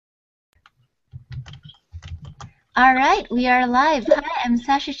All right, we are live. Hi, I'm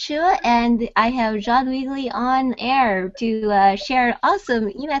Sasha Chua, and I have John Wiegley on air to share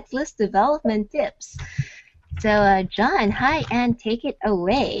awesome Emacs Lisp development tips. So, John, hi, and take it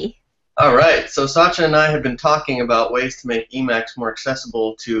away. All right, so Satya and I have been talking about ways to make Emacs more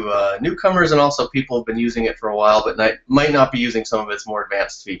accessible to newcomers and also people who have been using it for a while but might not be using some of its more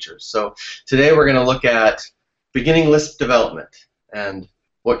advanced features. So today we're going to look at beginning Lisp development and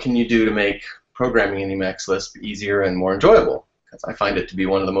what can you do to make programming in Emacs Lisp easier and more enjoyable, because I find it to be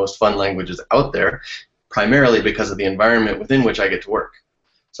one of the most fun languages out there, primarily because of the environment within which I get to work.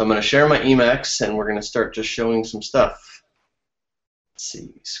 So I'm going to share my Emacs and we're going to start just showing some stuff. Let's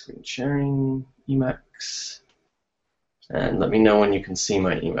see, screen sharing, Emacs, and let me know when you can see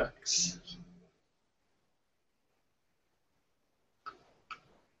my Emacs.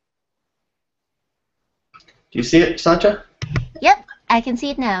 Do you see it, Satya? Yep, I can see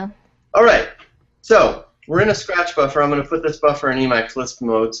it now. All right, so we're in a scratch buffer. I'm going to put this buffer in Emacs Lisp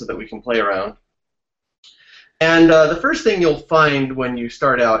mode so that we can play around. And the first thing you'll find when you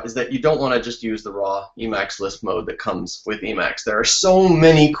start out is that you don't want to just use the raw Emacs Lisp mode that comes with Emacs. There are so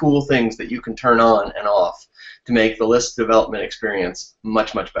many cool things that you can turn on and off to make the Lisp development experience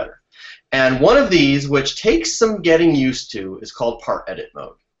much, much better. And one of these, which takes some getting used to, is called part edit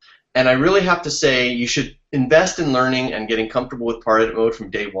mode. And I really have to say you should invest in learning and getting comfortable with part edit mode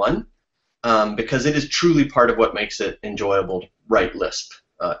from day one, because it is truly part of what makes it enjoyable to write Lisp,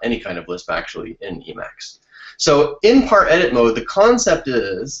 any kind of Lisp actually, in Emacs. So in part edit mode, the concept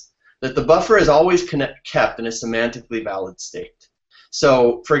is that the buffer is always kept in a semantically valid state.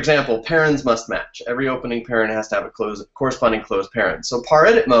 So, for example, parens must match. Every opening paren has to have a corresponding closed paren. So part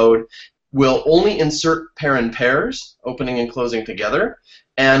edit mode will only insert paren pairs, opening and closing together,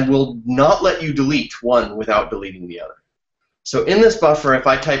 and will not let you delete one without deleting the other. So in this buffer, if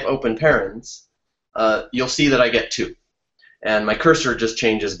I type open parens, you'll see that I get 2. And my cursor just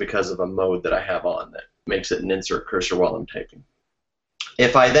changes because of a mode that I have on that makes it an insert cursor while I'm typing.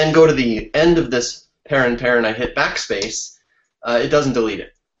 If I then go to the end of this paren, I hit backspace, it doesn't delete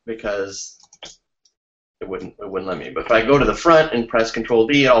it because it wouldn't let me. But if I go to the front and press Control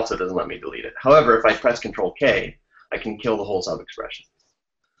D, it also doesn't let me delete it. However, if I press Control K, I can kill the whole sub-expression.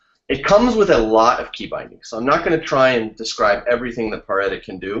 It comes with a lot of key bindings, so I'm not going to try and describe everything that part edit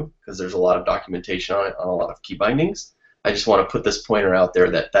can do because there's a lot of documentation on it on a lot of key bindings. I just want to put this pointer out there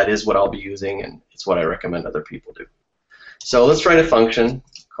that that is what I'll be using and it's what I recommend other people do. So let's write a function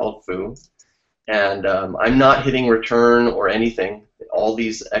called foo, and I'm not hitting return or anything. All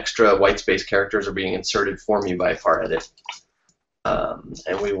these extra white space characters are being inserted for me by part edit.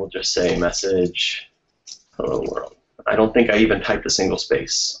 And we will just say message hello world. I don't think I even typed a single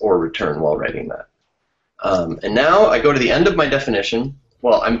space or return while writing that. And now I go to the end of my definition.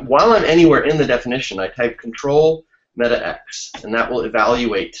 Well, while I'm anywhere in the definition, I type Control meta X, and that will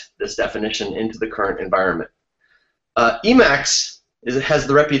evaluate this definition into the current environment. Emacs has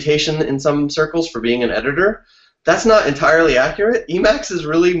the reputation in some circles for being an editor. That's not entirely accurate. Emacs is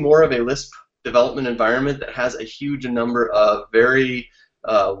really more of a Lisp development environment that has a huge number of very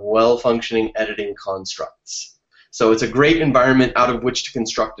well-functioning editing constructs. So it's a great environment out of which to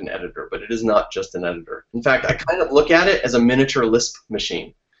construct an editor, but it is not just an editor. In fact, I kind of look at it as a miniature Lisp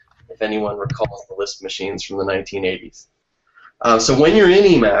machine, if anyone recalls the Lisp machines from the 1980s. So when you're in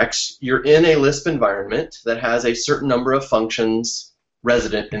Emacs, you're in a Lisp environment that has a certain number of functions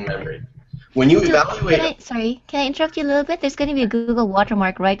resident in memory. When you evaluate... Can I interrupt you a little bit? There's going to be a Google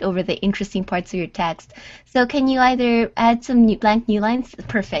watermark right over the interesting parts of your text. So can you either add some blank new lines?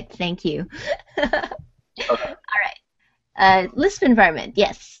 Perfect, thank you. Okay. All right. Lisp environment,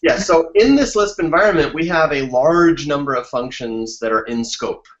 yes. Yeah, so in this Lisp environment, we have a large number of functions that are in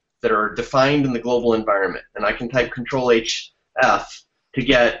scope, that are defined in the global environment. And I can type Control-HF to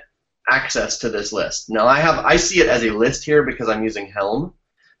get access to this list. Now, I see it as a list here because I'm using Helm.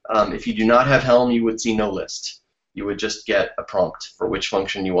 If you do not have Helm, you would see no list. You would just get a prompt for which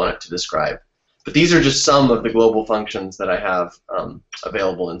function you want it to describe. But these are just some of the global functions that I have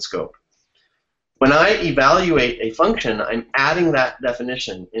available in scope. When I evaluate a function, I'm adding that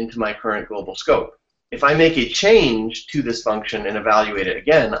definition into my current global scope. If I make a change to this function and evaluate it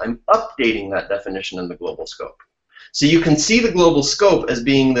again, I'm updating that definition in the global scope. So you can see the global scope as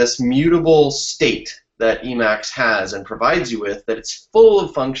being this mutable state that Emacs has and provides you with, that it's full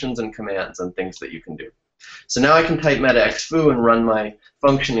of functions and commands and things that you can do. So now I can type meta_xfoo and run my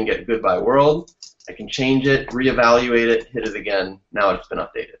function and get goodbye world. I can change it, reevaluate it, hit it again. Now it's been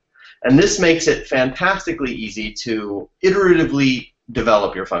updated. And this makes it fantastically easy to iteratively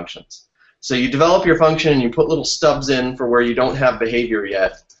develop your functions. So you develop your function and you put little stubs in for where you don't have behavior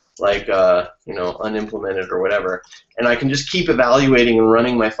yet, like unimplemented or whatever, and I can just keep evaluating and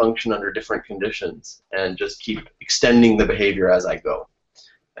running my function under different conditions and just keep extending the behavior as I go.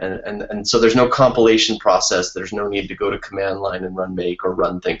 And so there's no compilation process. There's no need to go to command line and run make or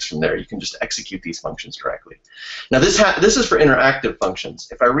run things from there. You can just execute these functions directly. Now this is for interactive functions.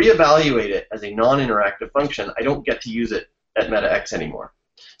 If I reevaluate it as a non-interactive function, I don't get to use it at meta x anymore.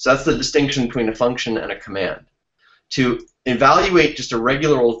 So that's the distinction between a function and a command. To evaluate just a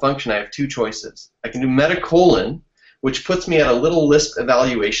regular old function, I have two choices. I can do meta:, which puts me at a little Lisp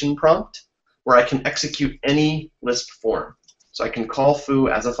evaluation prompt where I can execute any Lisp form. So I can call foo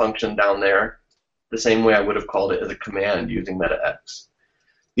as a function down there the same way I would have called it as a command using meta x.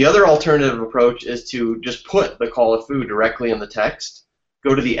 The other alternative approach is to just put the call of foo directly in the text,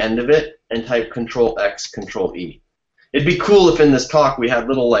 go to the end of it, and type Control-X, Control-E. It'd be cool if in this talk we had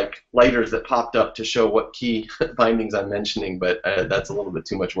little like lighters that popped up to show what key bindings I'm mentioning, but that's a little bit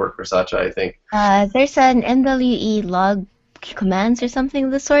too much work for Sacha, I think. There's an NWE log commands or something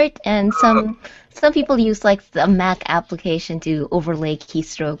of the sort, and some people use like the Mac application to overlay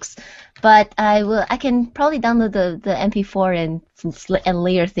keystrokes. But I can probably download the MP4 and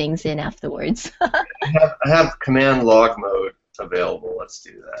layer things in afterwards. I have command log mode available. Let's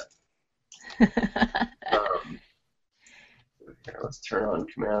do that. Here, let's turn on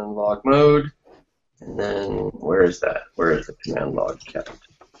command log mode, and then where is that? Where is the command log kept?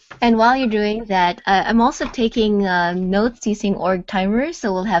 And while you're doing that, I'm also taking notes using org timers,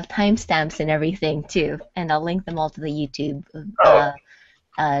 so we'll have timestamps and everything too, and I'll link them all to the YouTube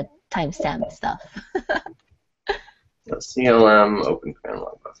timestamp stuff. So CLM open command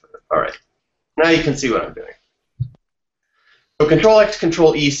log buffer. All right, now you can see what I'm doing. So Control-X,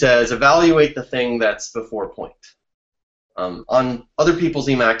 Control-E says evaluate the thing that's before point. On other people's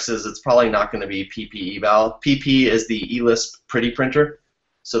Emacs, it's probably not going to be pp eval. pp is the eLisp pretty printer,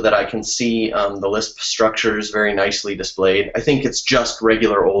 so that I can see the Lisp structures very nicely displayed. I think it's just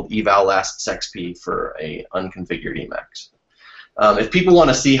regular old eval last sexp for a unconfigured Emacs. If people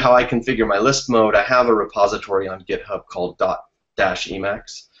want to see how I configure my Lisp mode, I have a repository on GitHub called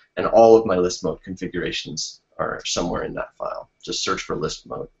 .-emacs, and all of my Lisp mode configurations are somewhere in that file. Just search for Lisp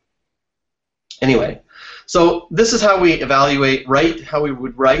mode. Anyway, so this is how we how we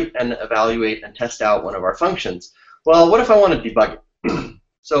would write and evaluate and test out one of our functions. Well, what if I want to debug it?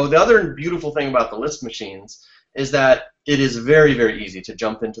 So the other beautiful thing about the Lisp machines is that it is very, very easy to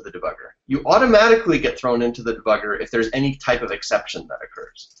jump into the debugger. You automatically get thrown into the debugger if there's any type of exception that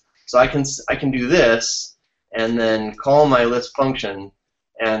occurs. So I can do this and then call my Lisp function,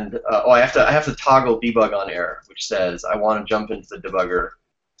 and I have to toggle debug on error, which says I want to jump into the debugger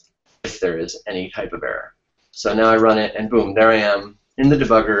if there is any type of error. So now I run it, and boom, there I am in the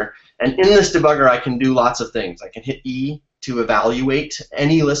debugger. And in this debugger, I can do lots of things. I can hit E to evaluate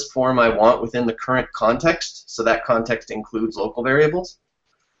any Lisp form I want within the current context. So that context includes local variables.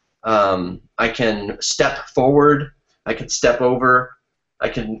 I can step forward. I can step over. I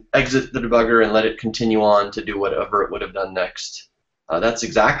can exit the debugger and let it continue on to do whatever it would have done next. That's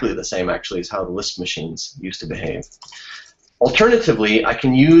exactly the same, actually, as how the Lisp machines used to behave. Alternatively, I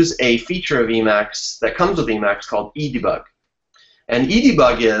can use a feature of Emacs that comes with Emacs called edebug. And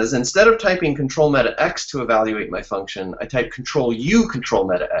edebug is, instead of typing control meta x to evaluate my function, I type control u control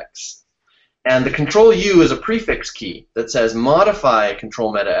meta x. And the control u is a prefix key that says modify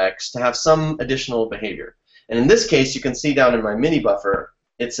control meta x to have some additional behavior. And in this case, you can see down in my mini buffer,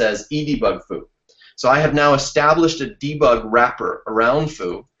 it says edebug foo. So I have now established a debug wrapper around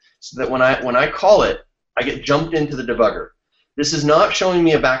foo so that when I call it, I get jumped into the debugger. This is not showing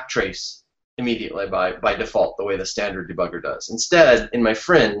me a backtrace immediately by default, the way the standard debugger does. Instead, in my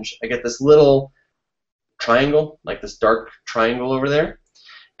fringe, I get this little triangle, like this dark triangle over there,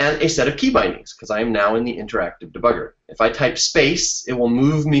 and a set of key bindings, because I am now in the interactive debugger. If I type space, it will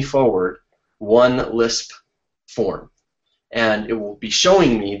move me forward one Lisp form. And it will be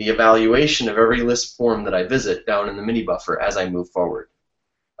showing me the evaluation of every Lisp form that I visit down in the mini buffer as I move forward.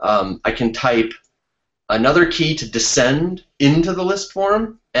 I can type another key to descend into the Lisp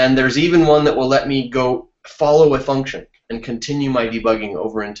form, and there's even one that will let me go follow a function and continue my debugging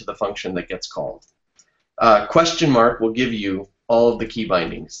over into the function that gets called. Question mark will give you all of the key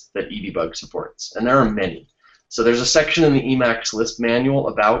bindings that edebug supports, and there are many. So there's a section in the Emacs Lisp manual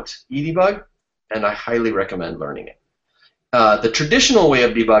about edebug, and I highly recommend learning it. The traditional way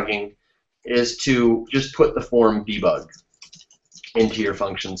of debugging is to just put the form debug into your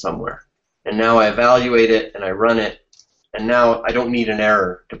function somewhere. And now I evaluate it, and I run it, and now I don't need an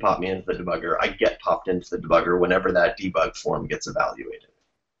error to pop me into the debugger. I get popped into the debugger whenever that debug form gets evaluated.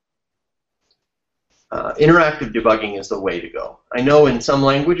 interactive debugging is the way to go. I know in some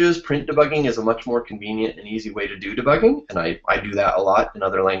languages, print debugging is a much more convenient and easy way to do debugging, and I do that a lot in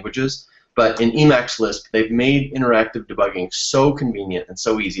other languages. But in Emacs Lisp, they've made interactive debugging so convenient and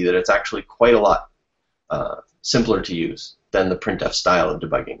so easy that it's actually quite a lot simpler to use than the printf style of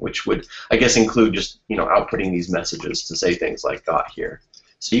debugging, which would, I guess, include just outputting these messages to say things like "got here."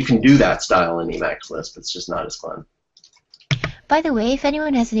 So you can do that style in Emacs Lisp. It's just not as fun. By the way, if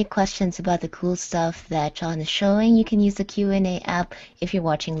anyone has any questions about the cool stuff that John is showing, you can use the Q&A app if you're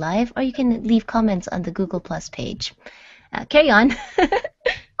watching live, or you can leave comments on the Google Plus page. Carry on.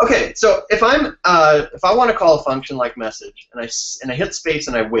 Okay, so if I want to call a function like message and I hit space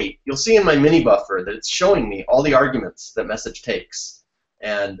and I wait, you'll see in my mini buffer that it's showing me all the arguments that message takes,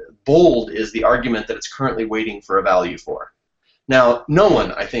 and bold is the argument that it's currently waiting for a value for. Now, no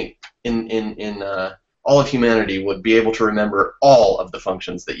one, I think, in all of humanity would be able to remember all of the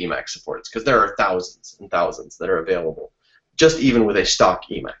functions that Emacs supports, because there are thousands and thousands that are available, just even with a stock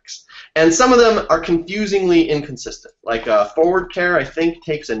Emacs. And some of them are confusingly inconsistent. Like forward char, I think,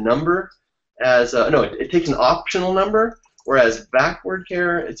 takes a number as no, it takes an optional number, whereas backward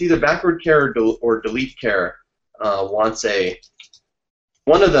char, it's either backward char or delete char wants a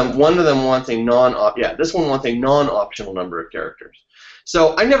one of them wants a this one wants a non-optional number of characters.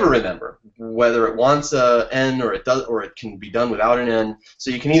 So I never remember whether it wants a n or it can be done without an n. So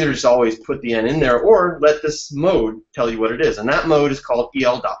you can either just always put the n in there or let this mode tell you what it is, and that mode is called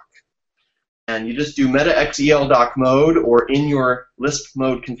eldoc. And you just do meta x eldoc mode, or in your Lisp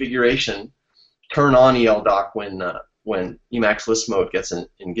mode configuration, turn on eldoc when Emacs Lisp mode gets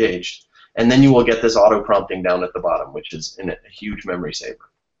engaged, and then you will get this auto prompting down at the bottom, which is a huge memory saver.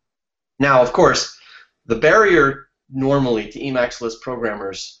 Now, of course, the barrier normally to Emacs Lisp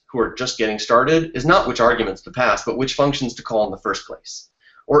programmers who are just getting started is not which arguments to pass, but which functions to call in the first place,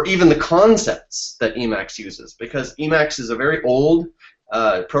 or even the concepts that Emacs uses, because Emacs is a very old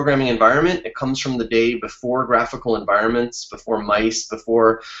programming environment. It comes from the day before graphical environments, before mice,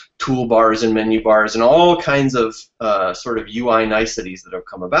 before toolbars and menu bars, and all kinds of sort of UI niceties that have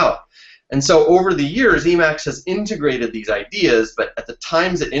come about. And so over the years, Emacs has integrated these ideas, but at the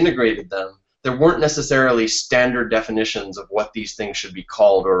times it integrated them, there weren't necessarily standard definitions of what these things should be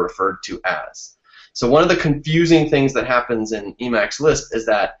called or referred to as. So one of the confusing things that happens in Emacs Lisp is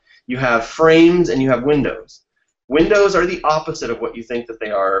that you have frames and you have windows. Windows are the opposite of what you think that they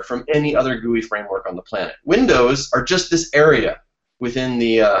are from any other GUI framework on the planet. Windows are just this area within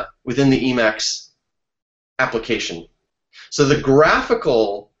the Emacs application. So the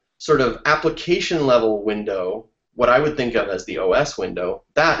graphical sort of application level window, what I would think of as the OS window,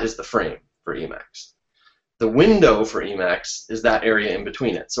 that is the frame for Emacs. The window for Emacs is that area in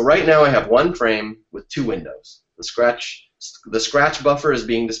between it. So right now I have one frame with two windows. The scratch buffer is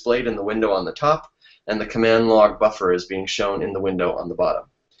being displayed in the window on the top, and the command log buffer is being shown in the window on the bottom.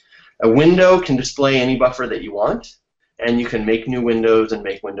 A window can display any buffer that you want, and you can make new windows and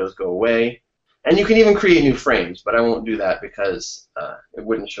make windows go away. And you can even create new frames, but I won't do that because it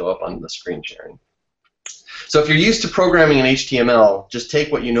wouldn't show up on the screen sharing. So if you're used to programming in HTML, just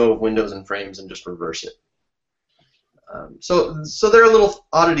take what you know of windows and frames and just reverse it. So there are little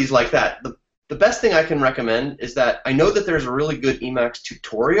oddities like that. The best thing I can recommend is that I know that there's a really good Emacs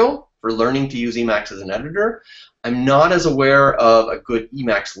tutorial for learning to use Emacs as an editor. I'm not as aware of a good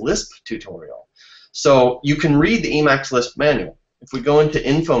Emacs Lisp tutorial. So you can read the Emacs Lisp manual. If we go into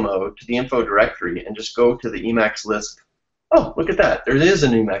info mode, to the info directory, and just go to the Emacs Lisp, oh, look at that. There is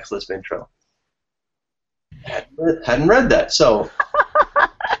an Emacs Lisp intro. Hadn't read that, so.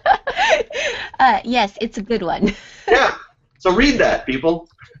 Yes, it's a good one. Yeah, so read that, people.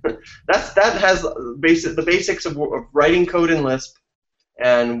 That has the basics of writing code in Lisp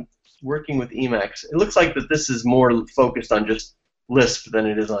and working with Emacs. It looks like that this is more focused on just Lisp than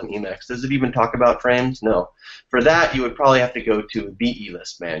it is on Emacs. Does it even talk about frames? No. For that, you would probably have to go to a BE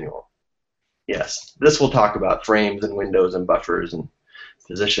Lisp manual. Yes, this will talk about frames and windows and buffers and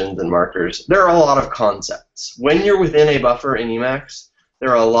positions and markers. There are a lot of concepts. When you're within a buffer in Emacs, there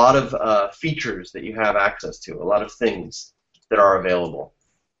are a lot of features that you have access to, a lot of things that are available.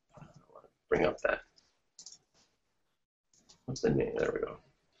 Bring up that. What's the name? There we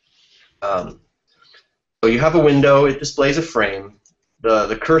go. So you have a window. It displays a frame.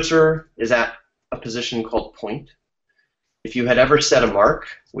 The cursor is at a position called point. If you had ever set a mark,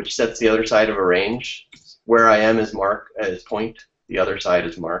 which sets the other side of a range, where I am is point. The other side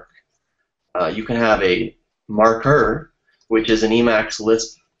is mark. You can have a marker, which is an Emacs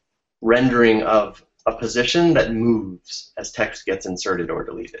Lisp rendering of a position that moves as text gets inserted or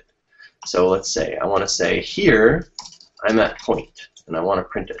deleted. So let's say I want to say here I'm at point, and I want to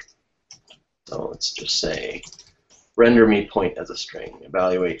print it. So let's just say, render me point as a string.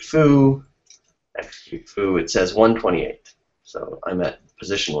 Evaluate foo, execute foo. It says 128. So I'm at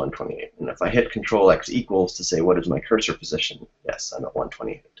position 128. And if I hit Control X equals to say what is my cursor position, yes, I'm at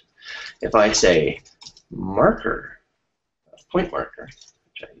 128. If I say marker, point marker,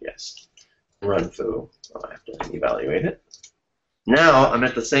 which I yes, run foo, well, I have to evaluate it. Now I'm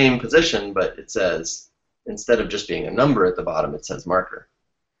at the same position, but it says, instead of just being a number at the bottom, it says marker.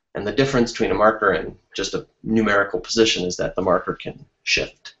 And the difference between a marker and just a numerical position is that the marker can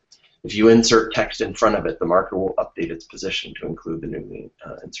shift. If you insert text in front of it, the marker will update its position to include the newly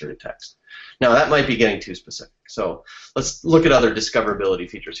inserted text. Now, that might be getting too specific. So let's look at other discoverability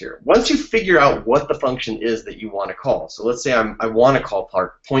features here. Once you figure out what the function is that you want to call, so let's say I want to call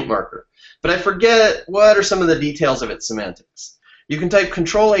point marker, but I forget what are some of the details of its semantics. You can type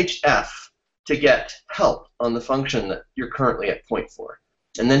Control-HF to get help on the function that you're currently at point for,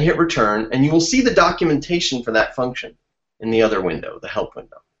 and then hit return, and you will see the documentation for that function in the other window, the help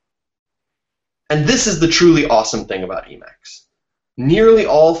window. And this is the truly awesome thing about Emacs. Nearly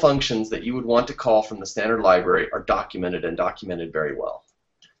all functions that you would want to call from the standard library are documented and documented very well.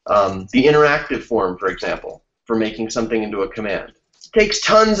 The interactive form, for example, for making something into a command, takes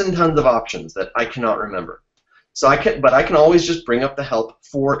tons and tons of options that I cannot remember. So I can always just bring up the help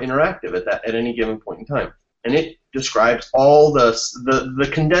for interactive at any given point in time. And it describes all the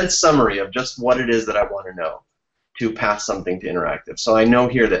condensed summary of just what it is that I want to know to pass something to interactive. So I know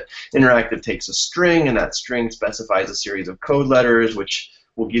here that interactive takes a string, and that string specifies a series of code letters, which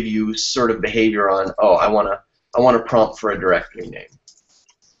will give you sort of behavior on, oh, I want to prompt for a directory name.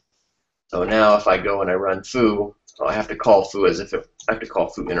 So now if I go and I run foo, well, I have to call foo as if I have to call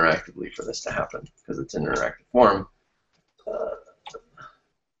foo interactively for this to happen because it's in interactive form.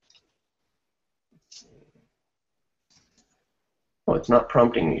 Oh, it's not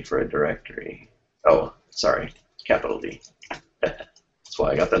prompting me for a directory. Oh, sorry, capital D. That's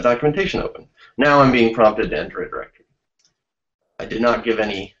why I got that documentation open. Now I'm being prompted to enter a directory. I did not give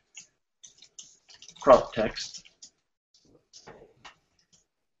any prompt text.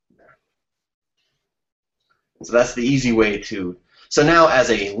 So that's the easy way to. So now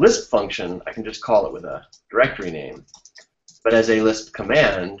as a Lisp function, I can just call it with a directory name. But as a Lisp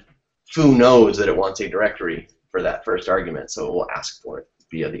command, foo knows that it wants a directory for that first argument, so it will ask for it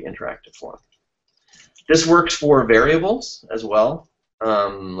via the interactive form. This works for variables as well.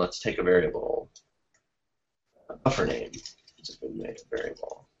 Let's take a variable. Buffer name is a good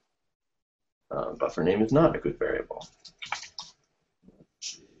variable. Buffer name is not a good variable.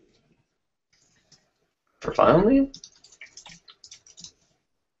 For file name?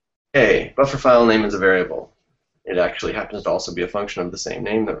 Okay, buffer file name is a variable. It actually happens to also be a function of the same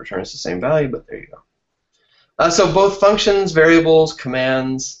name that returns the same value, but there you go. So both functions, variables,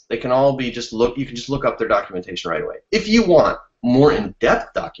 commands, they can all be you can just look up their documentation right away. If you want more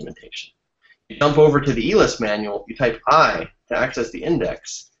in-depth documentation, you jump over to the eLisp manual, you type I to access the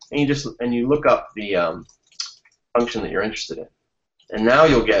index, and you look up the function that you're interested in. And now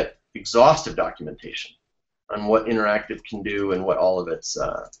you'll get exhaustive documentation on what interactive can do and what all of its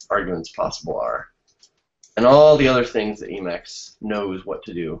arguments possible are. And all the other things that Emacs knows what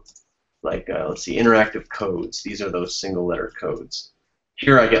to do. Like, let's see, interactive codes. These are those single-letter codes.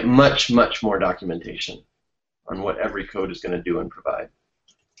 Here I get much, much more documentation on what every code is going to do and provide.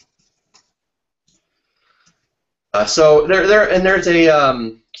 So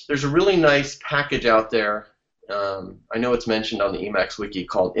there's a really nice package out there. I know it's mentioned on the Emacs wiki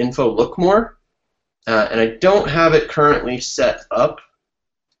called Info Look More. And I don't have it currently set up.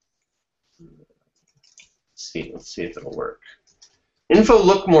 Let's see if it'll work. Info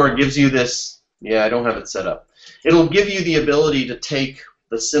Look More gives you this. Yeah, I don't have it set up. It'll give you the ability to take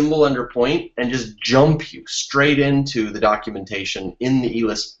the symbol under point and just jump you straight into the documentation in the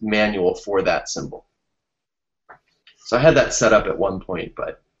eLisp manual for that symbol. So I had that set up at one point,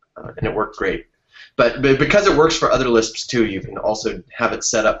 and it worked great. But because it works for other Lisps too, you can also have it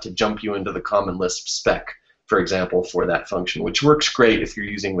set up to jump you into the Common Lisp spec, for example, for that function, which works great if you're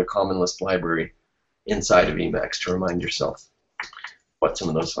using the Common Lisp library inside of Emacs to remind yourself what some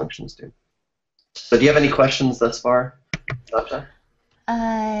of those functions do. So do you have any questions thus far, Sasha?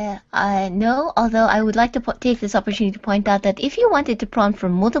 No, although I would like to take this opportunity to point out that if you wanted to prompt for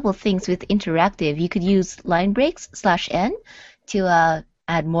multiple things with interactive, you could use line breaks /n to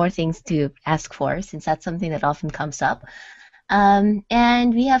add more things to ask for, since that's something that often comes up.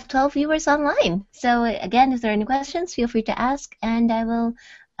 And we have 12 viewers online. So again, if there are any questions, feel free to ask, and I will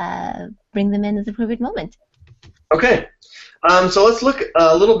bring them in at the appropriate moment. Okay. So let's look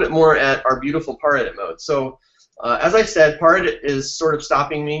a little bit more at our beautiful par edit mode. So as I said, par edit is sort of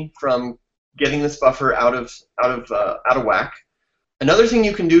stopping me from getting this buffer out of whack. Another thing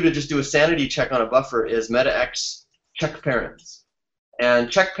you can do to just do a sanity check on a buffer is metax check parens.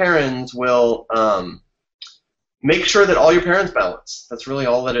 And check parens will make sure that all your parens balance. That's really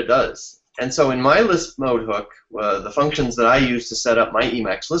all that it does. And so in my Lisp mode hook, the functions that I use to set up my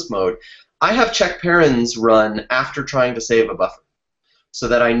Emacs Lisp mode, I have check parens run after trying to save a buffer, so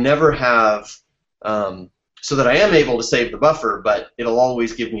that I never have, so that I am able to save the buffer, but it'll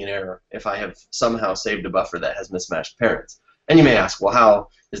always give me an error if I have somehow saved a buffer that has mismatched parens. And you may ask, well, how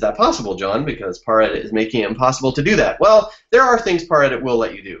is that possible, John? Because paredit is making it impossible to do that. Well, there are things paredit will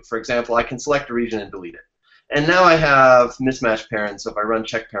let you do. For example, I can select a region and delete it. And now I have mismatched parens, so if I run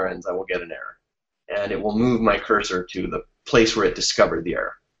check parens, I will get an error. And it will move my cursor to the place where it discovered the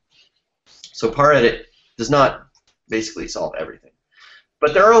error. So paredit does not basically solve everything.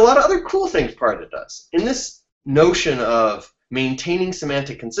 But there are a lot of other cool things paredit does. In this notion of maintaining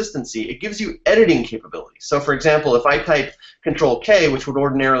semantic consistency, it gives you editing capabilities. So for example, if I type Control-K, which would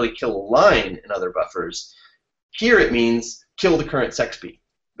ordinarily kill a line in other buffers, here it means kill the current sexp,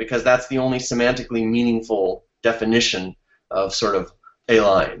 because that's the only semantically meaningful definition of sort of a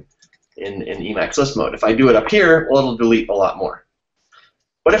line in Emacs Lisp mode. If I do it up here, well, it'll delete a lot more.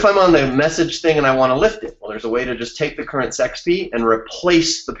 What if I'm on the message thing and I want to lift it? Well, there's a way to just take the current sexp and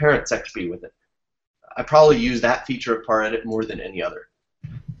replace the parent sexp with it. I probably use that feature of paredit more than any other.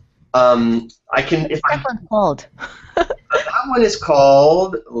 I can. What's that one called? That one is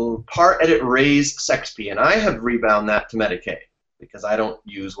called paredit raise sexp, and I have rebound that to Meta-K because I don't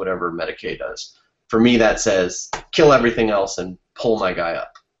use whatever Meta-K does. For me, that says kill everything else and pull my guy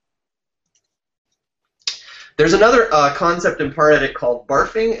up. There's another concept in paredit called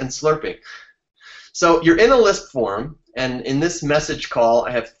barfing and slurping. So you're in a Lisp form, and in this message call,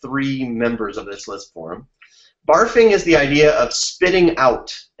 I have 3 members of this Lisp form. Barfing is the idea of spitting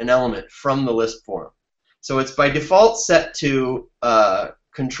out an element from the Lisp form. So it's by default set to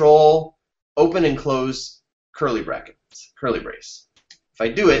control open and close curly brackets, curly brace. If I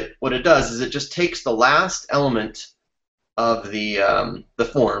do it, what it does is it just takes the last element of the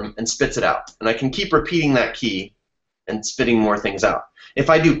form and spits it out. And I can keep repeating that key and spitting more things out. If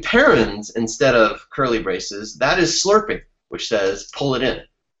I do parens instead of curly braces, that is slurping, which says pull it in.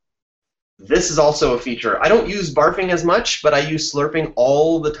 This is also a feature. I don't use barfing as much, but I use slurping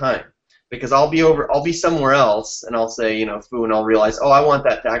all the time because I'll be somewhere else and I'll say, you know, foo, and I'll realize, oh, I want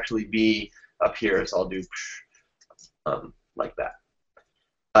that to actually be up here, so I'll do like that.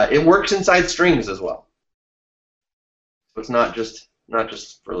 It works inside strings as well. So it's not just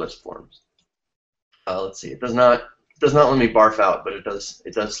for Lisp forms. Let's see. It does not let me barf out, but it does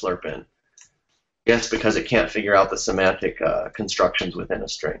slurp in. Yes, because it can't figure out the semantic constructions within a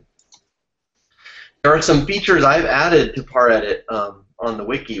string. There are some features I've added to paredit on the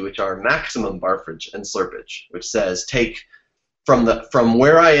wiki, which are maximum barfage and slurpage, which says take from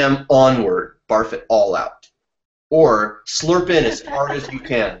where I am onward, barf it all out, or slurp in as hard as you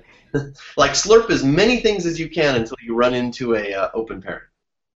can. Like slurp as many things as you can until you run into a open parent.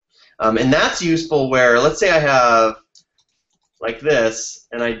 And that's useful where, let's say I have like this,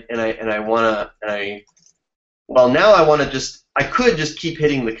 and I could just keep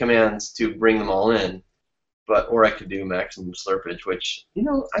hitting the commands to bring them all in, or I could do maximum slurpage, which, you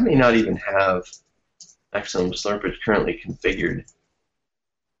know, I may not even have maximum slurpage currently configured.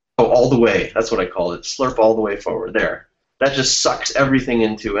 Oh, all the way. That's what I call it. Slurp all the way forward. There. That just sucks everything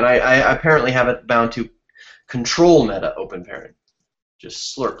into, and I apparently have it bound to control meta open parent.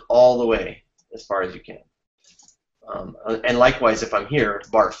 Just slurp all the way as far as you can. And likewise, if I'm here,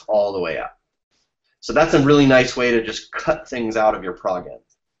 barf all the way out. So that's a really nice way to just cut things out of your prog end.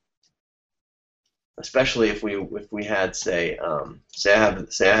 Especially if we had, say I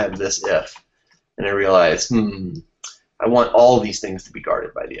have this if, and I realize, I want all of these things to be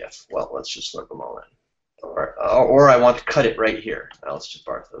guarded by the if. Well, let's just slurp them all in. Or I want to cut it right here. Now let's just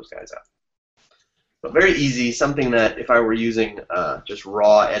barf those guys out. But very easy, something that if I were using just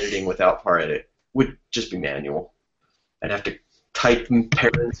raw editing without paredit would just be manual. I'd have to type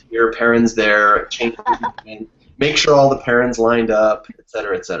parents here, parents there, change everything, make sure all the parents lined up,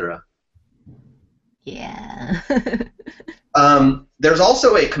 etc., etc. Yeah. There's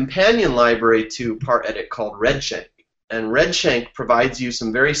also a companion library to paredit called Redshank, and Redshank provides you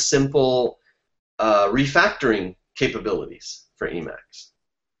some very simple refactoring capabilities for Emacs.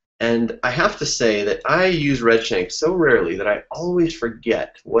 And I have to say that I use Redshank so rarely that I always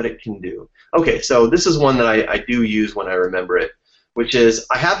forget what it can do. Okay, so this is one that I do use when I remember it, which is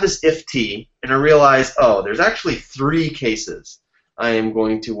I have this if t, and I realize, oh, there's actually 3 cases I am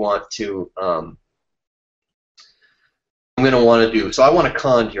going to want to I'm going to want to do. So I want a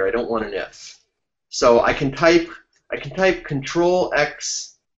cond here. I don't want an if. So I can type Control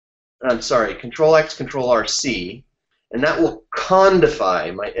X. I'm sorry, Control X, Control R, C, and that will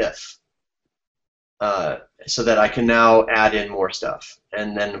condify my if, so that I can now add in more stuff.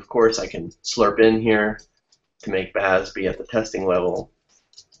 And then of course I can slurp in here to make Baz be at the testing level.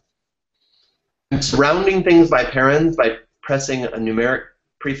 I'm surrounding things by parens by pressing a numeric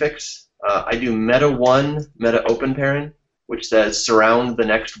prefix. I do meta1, meta open paren, which says surround the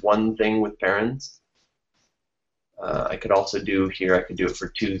next one thing with parens. I could also do here, I could do it for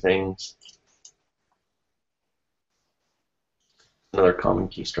two things. Another common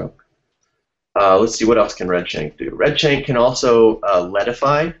keystroke. Let's see, what else can Redshank do? Redshank can also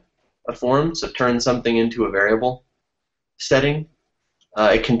letify a form, so turn something into a variable setting.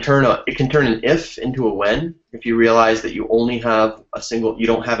 It can turn an if into a when. If you realize that you only have you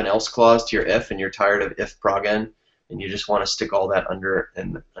don't have an else clause to your if, and you're tired of if progn, and you just want to stick all that under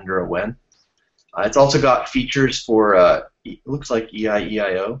a when. It's also got features for it looks like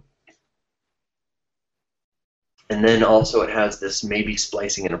EIEIO. And then also it has this maybe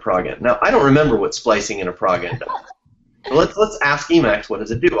splicing in a progn. Now I don't remember what splicing in a progn does. So let's ask Emacs, what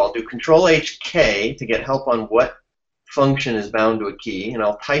does it do? I'll do Control H K to get help on what function is bound to a key, and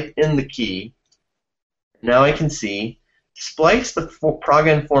I'll type in the key. Now I can see splice the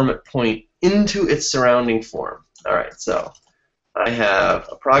progn format point into its surrounding form. All right, so I have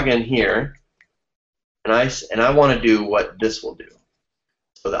a progn here, and I want to do what this will do.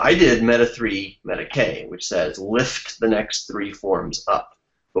 So I did meta 3, meta k, which says lift the next 3 forms up.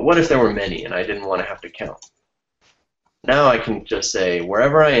 But what if there were many and I didn't want to have to count? Now I can just say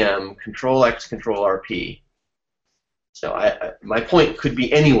wherever I am, Control X, Control RP. So my point could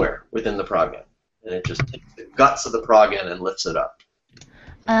be anywhere within the progn, and it just takes the guts of the progn and lifts it up.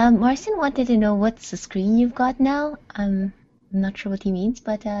 Marcin wanted to know what's the screen you've got now. I'm not sure what he means,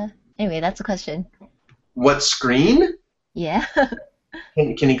 but anyway, that's a question. What screen? Yeah.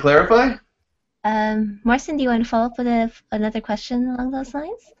 Can he clarify? Marcin, do you want to follow up with another question along those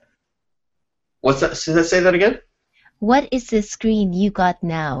lines? What's that? Say that again? What is the screen you got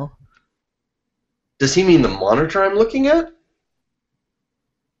now? Does he mean the monitor I'm looking at?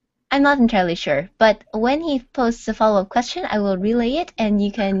 I'm not entirely sure, but when he posts a follow-up question, I will relay it, and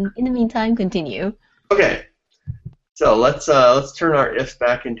you can, in the meantime, continue. Okay. So let's turn our if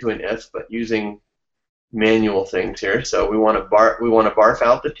back into an if, but using manual things here. So we want to barf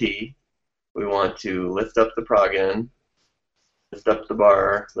out the t. We want to lift up the progn, lift up the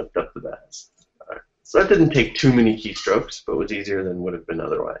bar, lift up the baz. All right. So that didn't take too many keystrokes, but was easier than would have been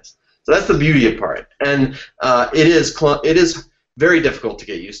otherwise. So that's the beauty of Part, and it is very difficult to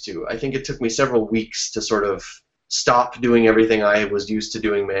get used to. I think it took me several weeks to sort of stop doing everything I was used to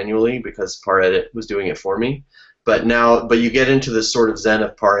doing manually because Paredit was doing it for me. But you get into this sort of zen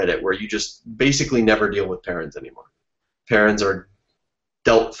of Paredit where you just basically never deal with parens anymore. Parens are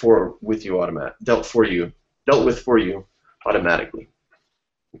dealt with for you automatically.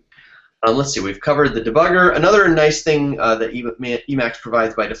 Let's see, we've covered the debugger. Another nice thing that Emacs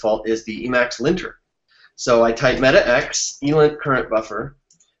provides by default is the Emacs linter. So I type meta x, elint current buffer,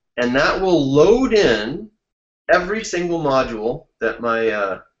 and that will load in every single module that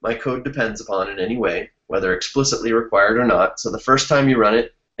my code depends upon in any way, whether explicitly required or not. So the first time you run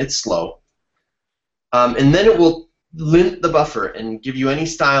it, it's slow. And then it will lint the buffer and give you any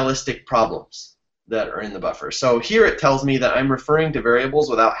stylistic problems that are in the buffer. So here it tells me that I'm referring to variables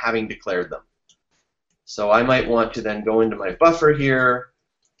without having declared them. So I might want to then go into my buffer here,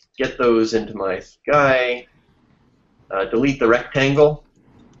 get those into my guy, delete the rectangle,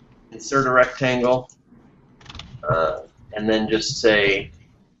 insert a rectangle, and then just say,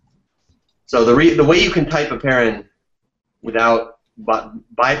 so the way you can type a paren without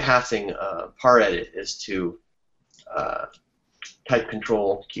bypassing Paredit is to type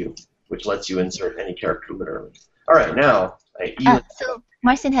Control Q, which lets you insert any character literally. All right, now so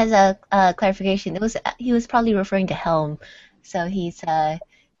Marcin has a clarification. He was probably referring to Helm. So he's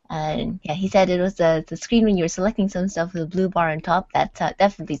yeah, he said it was the screen when you were selecting some stuff with a blue bar on top. That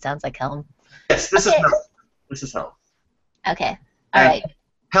definitely sounds like Helm. Yes, this is Helm. This is Helm. Okay. All right.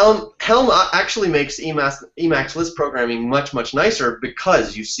 Helm actually makes Emacs Lisp programming much, much nicer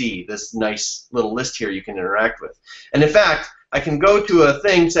because you see this nice little list here you can interact with. And in fact, I can go to a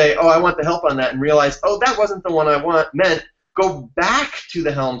thing, say, oh, I want the help on that, and realize, oh, that wasn't the one I meant. Go back to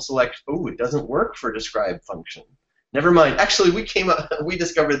the Helm select. Oh, it doesn't work for describe function. Never mind. Actually, we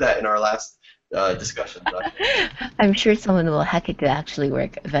discovered that in our last discussion. I'm sure someone will hack it to actually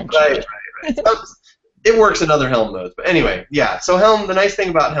work eventually. Right. It works in other Helm modes. But anyway, yeah. So Helm, the nice thing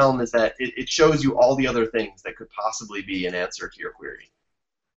about Helm is that it shows you all the other things that could possibly be an answer to your query.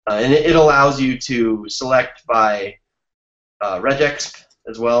 And it allows you to select by regex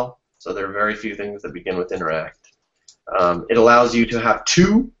as well. So there are very few things that begin with interact. It allows you to have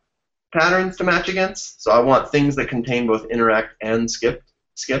 2 patterns to match against. So I want things that contain both interact and skip.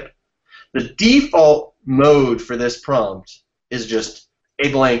 The default mode for this prompt is just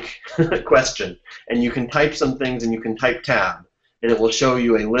a blank question, and you can type some things and you can type tab, and it will show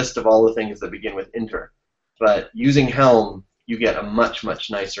you a list of all the things that begin with inter. But using Helm, you get a much, much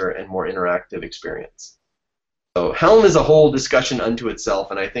nicer and more interactive experience. So Helm is a whole discussion unto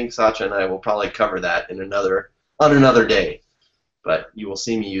itself, and I think Satya and I will probably cover that in on another day. But you will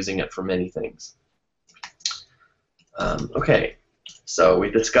see me using it for many things. Okay, so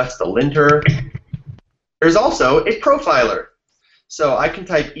we discussed the linter. There's also a profiler. So I can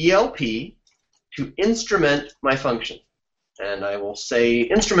type ELP to instrument my function. And I will say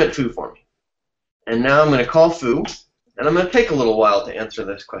instrument foo for me. And now I'm going to call foo, and I'm going to take a little while to answer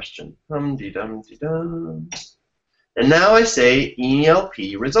this question. Hum-de-dum-de-dum. And now I say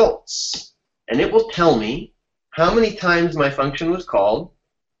ELP results. And it will tell me how many times my function was called,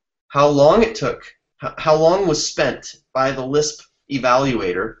 how long it took, how long was spent by the Lisp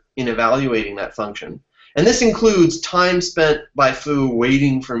evaluator in evaluating that function. And this includes time spent by foo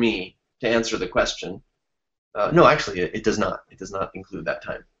waiting for me to answer the question. No, actually, it does not. It does not include that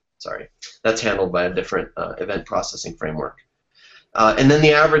time. Sorry. That's handled by a different event processing framework. And then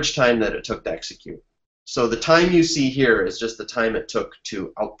the average time that it took to execute. So the time you see here is just the time it took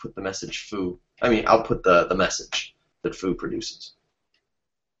to output the message foo. Output the message that foo produces.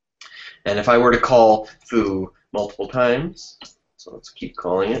 And if I were to call foo multiple times, so let's keep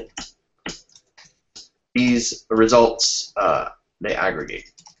calling it, these results, they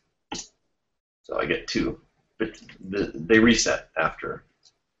aggregate. So I get 2. But they reset after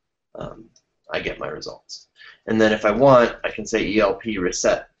I get my results. And then if I want, I can say ELP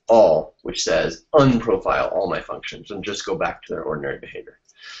reset all, which says unprofile all my functions and just go back to their ordinary behavior.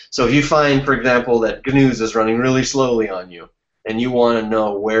 So if you find, for example, that GNU's is running really slowly on you, and you want to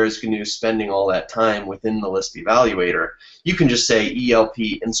know where is GNU spending all that time within the Lisp evaluator, you can just say ELP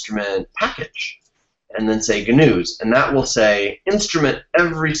instrument package, and then say GNU's, and that will say instrument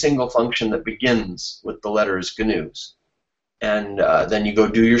every single function that begins with the letters GNU's. And then you go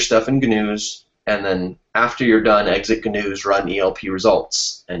do your stuff in GNU's, and then after you're done, exit GNU's, run ELP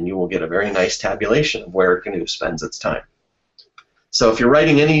results, and you will get a very nice tabulation of where GNU spends its time. So if you're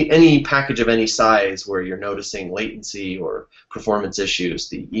writing any package of any size where you're noticing latency or performance issues,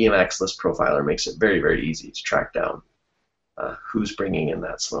 the Emacs Lisp profiler makes it very, very easy to track down who's bringing in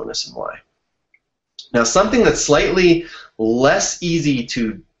that slowness and why. Now, something that's slightly less easy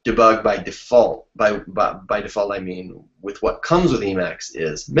to debug by default, by default I mean with what comes with Emacs,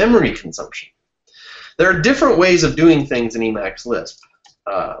 is memory consumption. There are different ways of doing things in Emacs Lisp.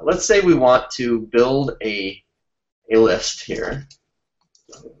 Let's say we want to build a list here.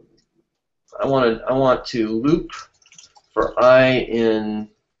 I want to loop for I in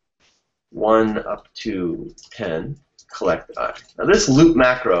 1 up to 10, collect I. Now this loop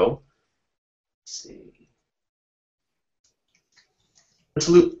macro, let's see.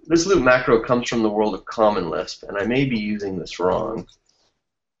 This loop macro comes from the world of Common Lisp, and I may be using this wrong.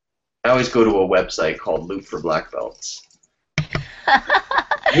 I always go to a website called Loop for Black Belts.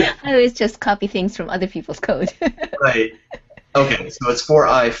 I always just copy things from other people's code. Right. Okay, so it's for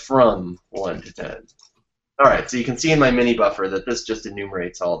I from 1 to 10. All right, so you can see in my mini buffer that this just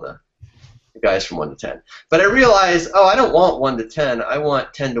enumerates all the guys from 1 to 10. But I realized, oh, I don't want 1 to 10. I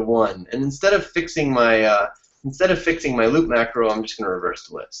want 10 to 1. And instead of fixing my loop macro, I'm just going to reverse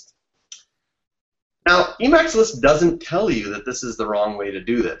the list. Now, Emacs Lisp doesn't tell you that this is the wrong way to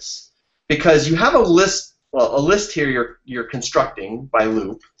do this, because you have a list. Well, a list here you're constructing by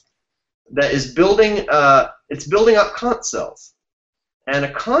loop that is building. It's building up const cells, and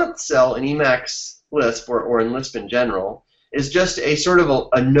a const cell in Emacs Lisp or in Lisp in general is just a sort of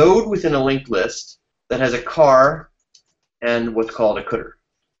a node within a linked list that has a car and what's called a cdr.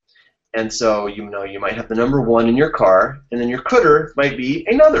 And so you might have the number 1 in your car, and then your cdr might be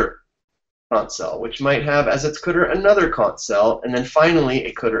another const cell, which might have as its cdr another const cell, and then finally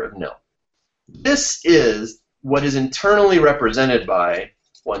a cdr of nil. This is what is internally represented by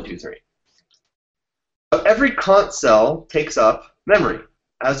 1, 2, 3. So every const cell takes up memory,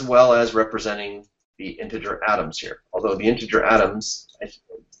 as well as representing the integer atoms here. Although the integer atoms,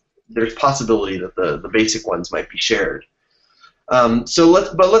 there's possibility that the basic ones might be shared. But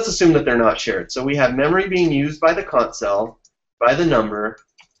let's assume that they're not shared. So we have memory being used by the const cell, by the number,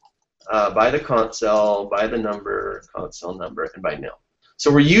 by the const cell, by the number, const cell number, and by nil.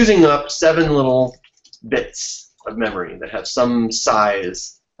 So we're using up 7 little bits of memory that have some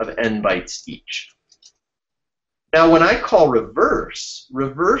size of n bytes each. Now when I call reverse,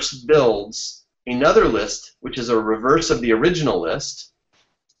 reverse builds another list, which is a reverse of the original list,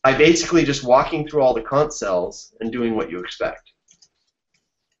 by basically just walking through all the const cells and doing what you expect.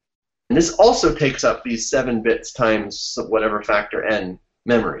 And this also takes up these 7 bits times whatever factor n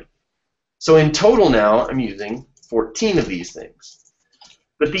memory. So in total now, I'm using 14 of these things.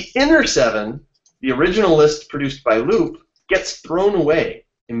 But the inner 7, the original list produced by loop, gets thrown away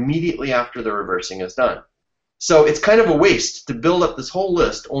immediately after the reversing is done. So it's kind of a waste to build up this whole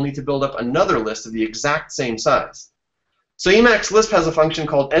list only to build up another list of the exact same size. So Emacs Lisp has a function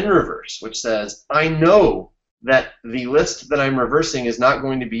called nReverse, which says, I know that the list that I'm reversing is not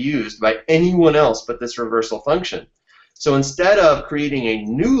going to be used by anyone else but this reversal function. So instead of creating a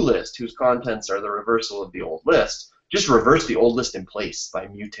new list whose contents are the reversal of the old list, just reverse the old list in place by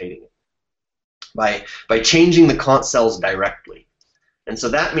mutating it, by changing the const cells directly. And so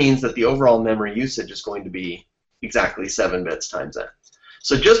that means that the overall memory usage is going to be exactly 7 bits times n.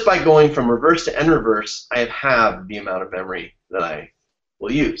 So just by going from reverse to nReverse, I have halved the amount of memory that I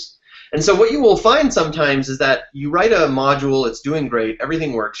will use. And so what you will find sometimes is that you write a module, it's doing great,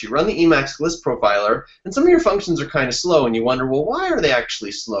 everything works, you run the Emacs Lisp profiler, and some of your functions are kind of slow, and you wonder, well, why are they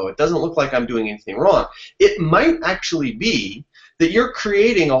actually slow? It doesn't look like I'm doing anything wrong. It might actually be that you're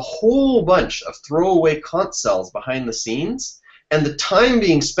creating a whole bunch of throwaway const cells behind the scenes, and the time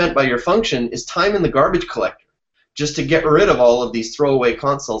being spent by your function is time in the garbage collector, just to get rid of all of these throwaway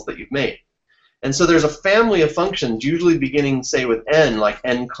const cells that you've made. And so there's a family of functions, usually beginning, say, with n, like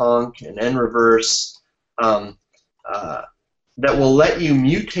nconc and nReverse, that will let you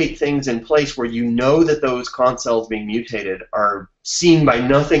mutate things in place where you know that those const cells being mutated are seen by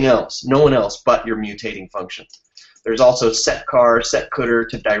nothing else, no one else but your mutating function. There's also setcar, setcooter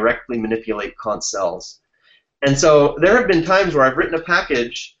to directly manipulate const cells. And so there have been times where I've written a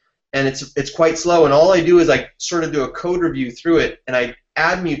package and it's quite slow, and all I do is I sort of do a code review through it, and I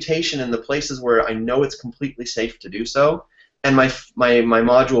add mutation in the places where I know it's completely safe to do so, and my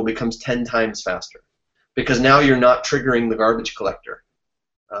module becomes 10 times faster, because now you're not triggering the garbage collector,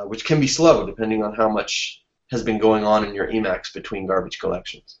 which can be slow depending on how much has been going on in your Emacs between garbage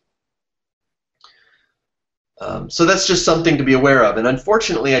collections. So that's just something to be aware of. And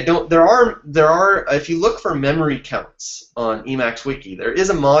unfortunately, there are if you look for memory counts on Emacs Wiki, there is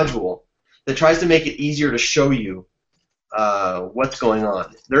a module that tries to make it easier to show you what's going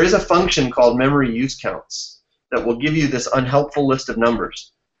on. There is a function called memory use counts that will give you this unhelpful list of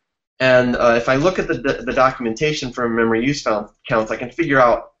numbers. And if I look at the documentation for memory use counts, I can figure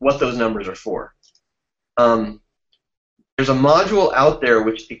out what those numbers are for. There's a module out there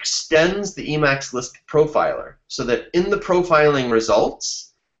which extends the Emacs Lisp profiler so that in the profiling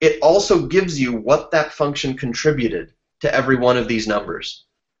results, it also gives you what that function contributed to every one of these numbers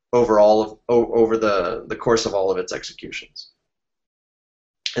over the course of all of its executions.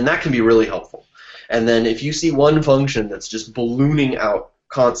 And that can be really helpful. And then if you see one function that's just ballooning out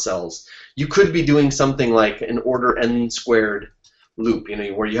const cells, you could be doing something like an order n squared loop,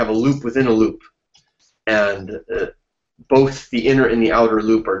 where you have a loop within a loop, and both the inner and the outer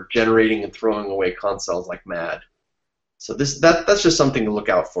loop are generating and throwing away const cells like mad. So that's just something to look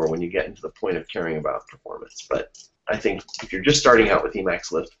out for when you get into the point of caring about performance. But I think if you're just starting out with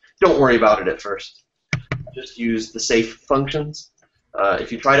Emacs Lisp, don't worry about it at first. Just use the safe functions.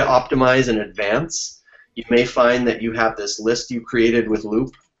 If you try to optimize in advance, you may find that you have this list you created with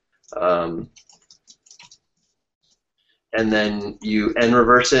loop, and then you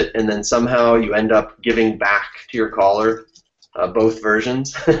nReverse it, and then somehow you end up giving back to your caller both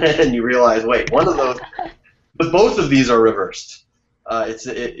versions, and you realize, wait, one of those, but both of these are reversed. Because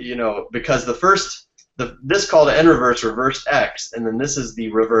this call to nReverse reversed X, and then this is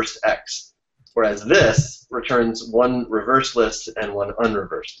the reversed X, whereas this returns one reverse list and one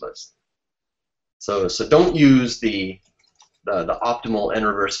unreversed list. So don't use the optimal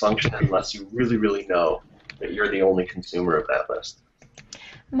nReverse function unless you really, really know that you're the only consumer of that list.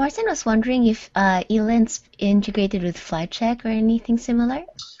 Martin was wondering if ELINT's integrated with flycheck or anything similar?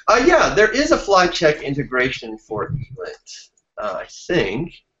 Yeah, there is a flycheck integration for ELINT, I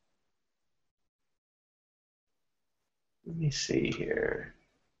think. Let me see here.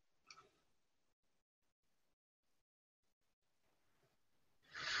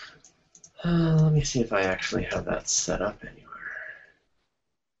 Let me see if I actually have that set up anywhere.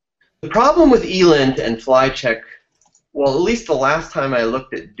 The problem with ELINT and flycheck, well, at least the last time I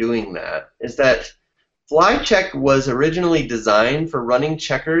looked at doing that, is that FlyCheck was originally designed for running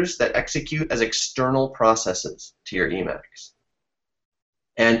checkers that execute as external processes to your Emacs.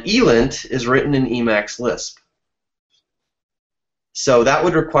 And ELINT is written in Emacs Lisp. So that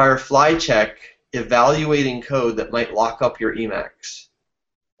would require FlyCheck evaluating code that might lock up your Emacs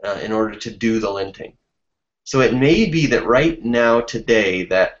in order to do the linting. So it may be that right now, today,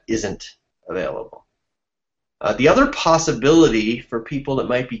 that isn't available. The other possibility for people that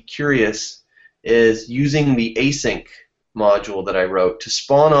might be curious is using the async module that I wrote to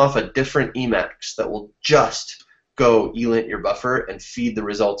spawn off a different Emacs that will just go ELINT your buffer and feed the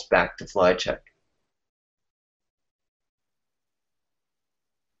results back to FlyCheck.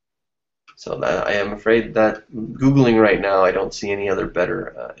 So that, I am afraid that Googling right now, I don't see any other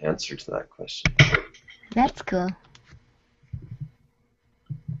better answer to that question. That's cool.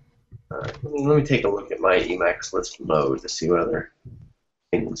 Let me take a look at my Emacs Lisp mode to see what other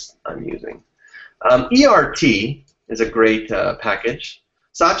things I'm using. ERT is a great package.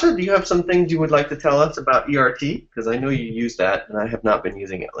 Sacha, do you have some things you would like to tell us about ERT? Because I know you use that, and I have not been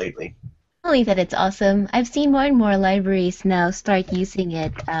using it lately. Only that it's awesome. I've seen more and more libraries now start using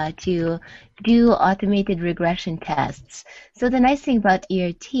it to do automated regression tests. So the nice thing about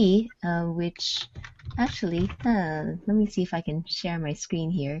ERT, which actually, let me see if I can share my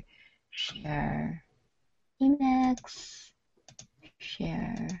screen here. Share Emacs,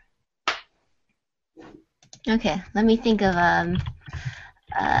 share. Okay, let me think of,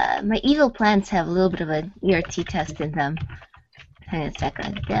 my evil plans have a little bit of an ERT test in them. Hang on a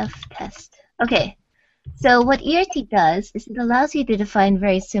second, dev test. Okay, so what ERT does is it allows you to define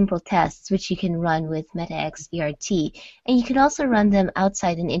very simple tests which you can run with MetaX ERT, and you can also run them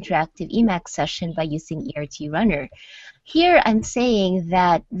outside an interactive Emacs session by using ERT Runner. Here I'm saying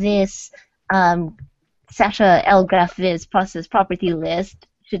that this Sasha L graph viz process property list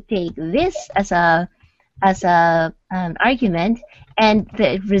should take this as a argument, and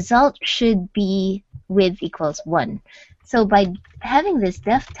the result should be width equals 1. So by having this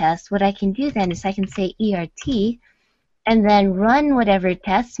def test, what I can do then is I can say ERT and then run whatever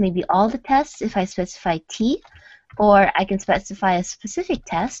tests, maybe all the tests if I specify T, or I can specify a specific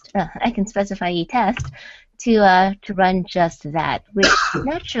test, I can specify a test to run just that, which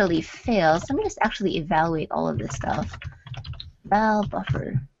naturally fails. I'm going to actually evaluate all of this stuff. Val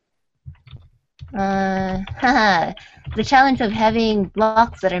buffer. The challenge of having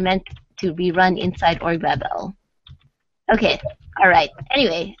blocks that are meant to be run inside orgbabel. Okay, all right.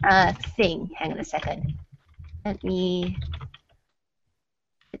 Anyway, thing. Hang on a second. Let me.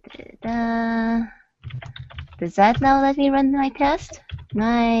 Does that now let me run my test?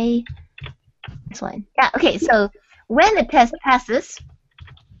 This one. Yeah. Okay. So when the test passes,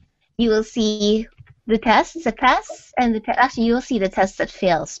 you will see the tests that pass, and actually you will see the tests that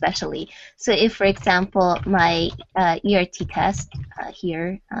fail, especially. So if, for example, my ERT test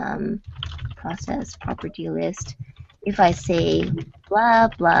here, process property list, if I say blah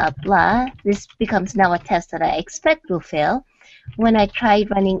blah blah, this becomes now a test that I expect will fail. When I try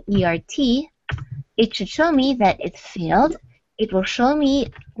running ERT, it should show me that it failed. It will show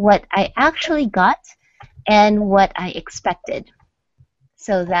me what I actually got and what I expected.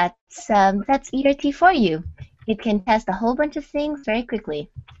 So that's ERT for you. It can test a whole bunch of things very quickly.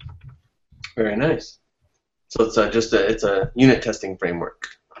 Very nice. So it's it's a unit testing framework.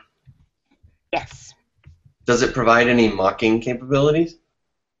 Yes. Does it provide any mocking capabilities?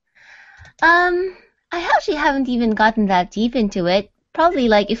 I actually haven't even gotten that deep into it. Probably,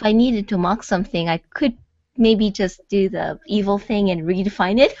 like, if I needed to mock something, I could maybe just do the evil thing and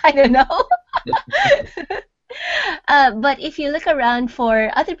redefine it. I don't know. But if you look around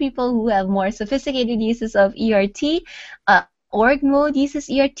for other people who have more sophisticated uses of ERT, org mode uses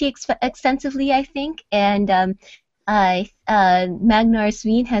ERT extensively, I think, and Magnar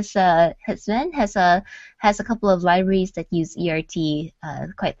Sveen has a couple of libraries that use ERT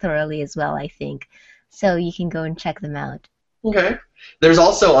quite thoroughly as well, I think. So you can go and check them out. Okay. There's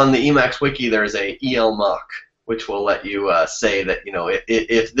also on the Emacs wiki there's a EL mock, which will let you say that, you know,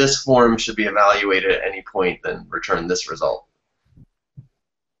 if this form should be evaluated at any point, then return this result.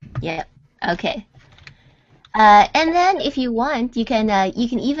 Yeah. Okay. And then, if you want, you can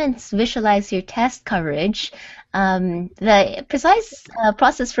even visualize your test coverage. The precise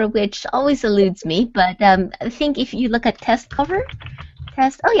process for which always eludes me, but I think if you look at test cover,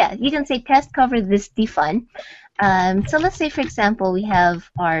 oh yeah, you can say test cover this defun. So let's say, for example, we have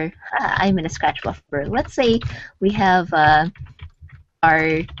our, I'm in a scratch buffer. Let's say we have our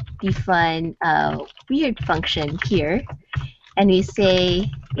defun weird function here, and we say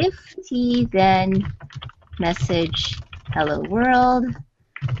if t then message hello world,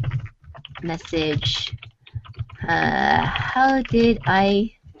 message How did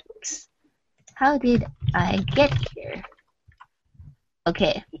I get here?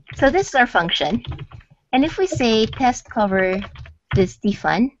 Okay, so this is our function. And if we say test cover this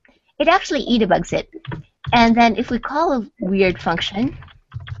defun, it actually debugs it. And then if we call a weird function,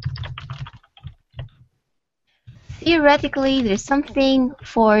 theoretically there's something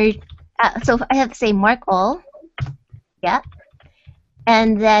for, so I have to say mark all, yeah.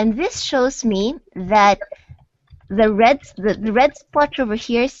 And then this shows me that the red spot over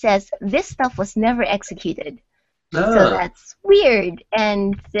here says this stuff was never executed. So that's weird,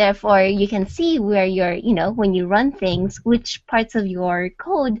 and therefore you can see where you're, when you run things, which parts of your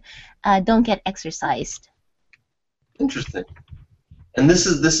code don't get exercised. Interesting. And this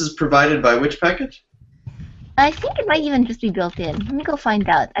is provided by which package? I think it might even just be built in. Let me go find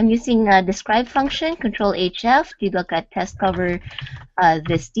out. I'm using a describe function, Control HF, to look at test cover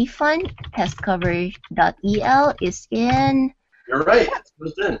this defun. Test cover.el is in. You're right. It's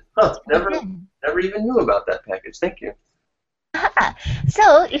built in. Huh. Never even knew about that package. Thank you.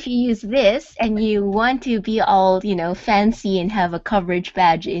 So if you use this and you want to be all, fancy and have a coverage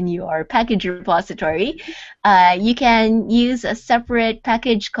badge in your package repository, you can use a separate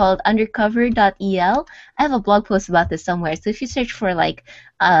package called undercover.el. I have a blog post about this somewhere. So if you search for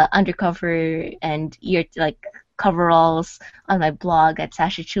undercover and your coveralls on my blog at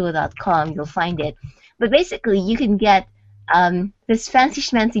sashachua.com, you'll find it. But basically, you can get this fancy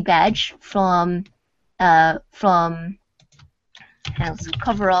schmancy badge from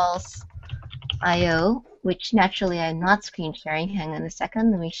coveralls.io, which naturally I'm not screen sharing. Hang on a second.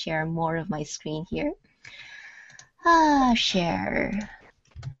 Let me share more of my screen here. Share.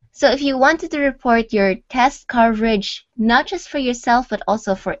 So if you wanted to report your test coverage, not just for yourself, but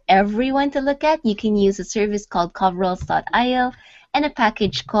also for everyone to look at, you can use a service called coveralls.io and a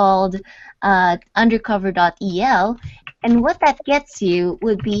package called undercover.el. And what that gets you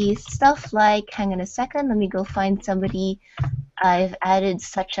would be stuff like, hang on a second, let me go find somebody I've added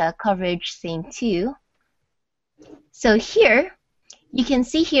such a coverage thing to. So here, you can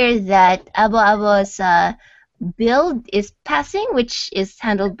see here that Abo's build is passing, which is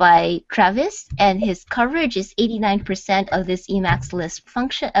handled by Travis, and his coverage is 89% of this Emacs Lisp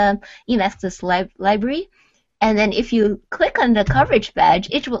function, Emacs Lisp library. And then if you click on the coverage badge,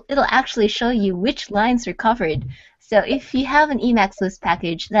 it'll actually show you which lines are covered. So if you have an Emacs Lisp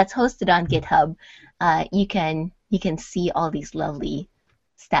package that's hosted on GitHub, you can see all these lovely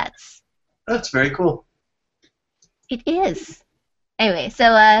stats. That's very cool. It is. Anyway,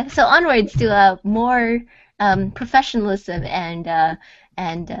 so onwards to more professionalism and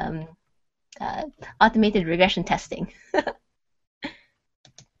automated regression testing.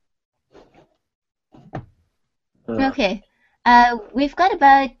 Okay, we've got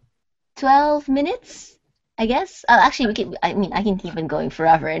about 12 minutes, I guess. Actually, I can keep on going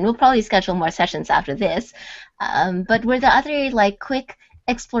forever, and we'll probably schedule more sessions after this. But were there other quick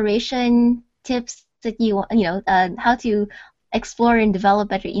exploration tips that how to explore and develop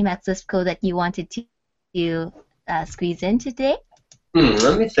better Emacs Lisp code that you wanted to squeeze in today?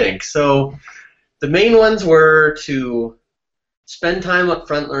 Let me think. So the main ones were to spend time up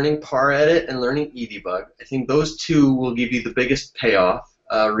front learning paredit and learning edebug. I think those two will give you the biggest payoff.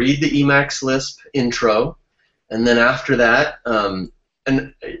 Read the Emacs Lisp intro, and then after that, and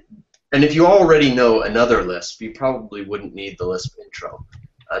if you already know another Lisp, you probably wouldn't need the Lisp intro.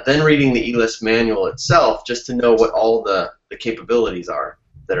 Then reading the eLisp manual itself, just to know what all the capabilities are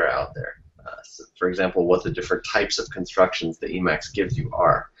that are out there. So for example, what the different types of constructions that Emacs gives you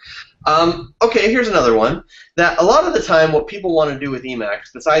are. Okay, here's another one. That a lot of the time what people want to do with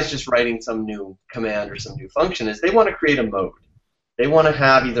Emacs, besides just writing some new command or some new function, is they want to create a mode. They want to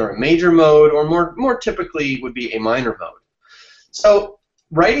have either a major mode or more typically would be a minor mode. So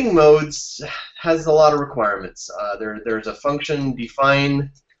writing modes has a lot of requirements. There's a function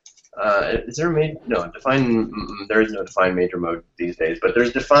define. Is there a major? No, define. There is no define major mode these days, but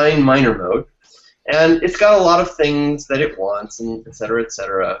there's define minor mode, and it's got a lot of things that it wants, and et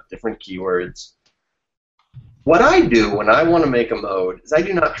cetera, different keywords. What I do when I want to make a mode is I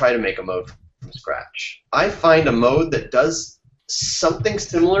do not try to make a mode from scratch. I find a mode that does something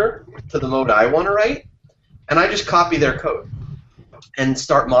similar to the mode I want to write, and I just copy their code and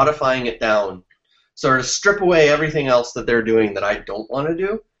start modifying it down, sort of strip away everything else that they're doing that I don't want to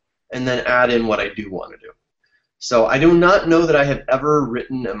do, and then add in what I do want to do. So I do not know that I have ever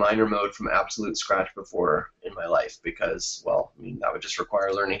written a minor mode from absolute scratch before in my life, because, well, I mean, that would just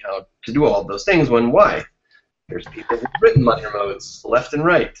require learning how to do all of those things. When why? There's people who've written minor modes left and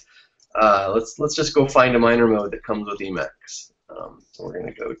right. Let's just go find a minor mode that comes with Emacs. So we're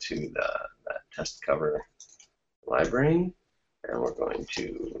going to go to that test cover library, and we're going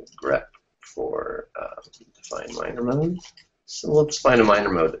to grep for define minor mode. So let's find a minor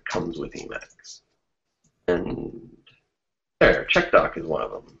mode that comes with Emacs. And there, checkdoc is one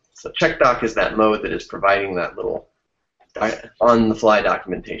of them. So checkdoc is that mode that is providing that little on-the-fly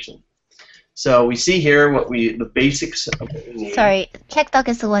documentation. So we see here the basics of what we need. Sorry, checkdoc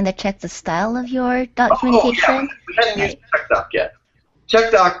is the one that checks the style of your documentation? Oh, yeah. We hadn't used checkdoc yet.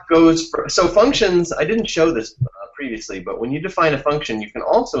 Checkdoc goes for, so functions, I didn't show this previously, but when you define a function, you can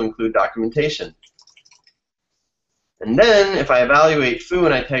also include documentation. And then if I evaluate foo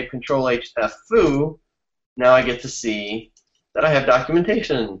and I type Control-H-F foo, now I get to see that I have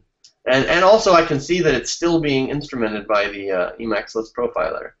documentation. And also I can see that it's still being instrumented by the Emacs Lisp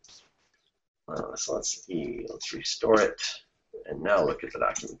profiler. So let's see, let's restore it, and now look at the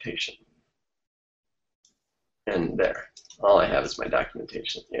documentation. And there, all I have is my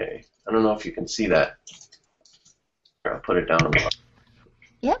documentation. Yay. I don't know if you can see that. Here, I'll put it down on the bottom.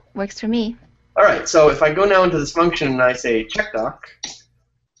 Yep, works for me. All right, so if I go now into this function and I say checkdoc,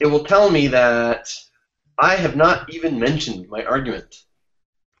 it will tell me that I have not even mentioned my argument.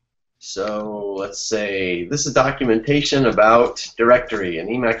 So let's say this is documentation about directory, and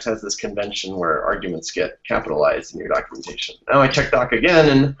Emacs has this convention where arguments get capitalized in your documentation. Now I check doc again,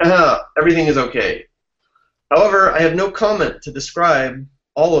 and everything is okay. However, I have no comment to describe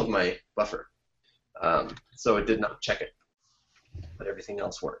all of my buffer, so it did not check it, but everything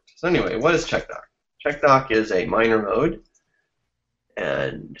else worked. So anyway, what is checkdoc? Checkdoc is a minor mode,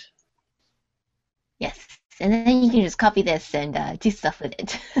 and yes. And then you can just copy this and do stuff with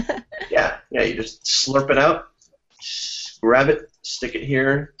it. yeah, you just slurp it out, grab it, stick it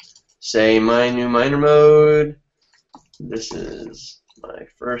here, say my new minor mode. This is my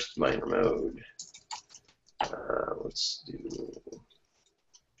first minor mode. Let's do,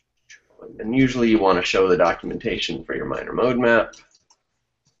 and usually you want to show the documentation for your minor mode map.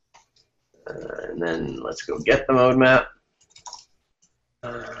 And then let's go get the mode map.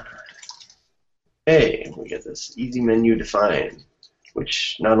 Okay, we get this easy menu define,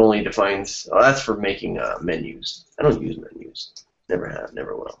 which not only defines, oh, that's for making menus. I don't use menus. Never have,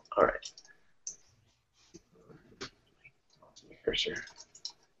 never will. All right. Cursor.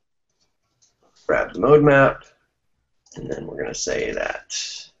 Grab the mode map, and then we're going to say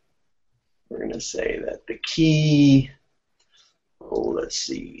that the key, oh, let's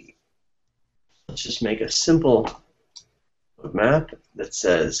see. Let's just make a simple mode map that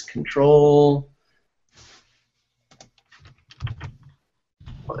says control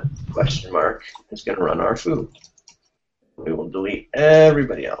question mark is going to run our foo. We will delete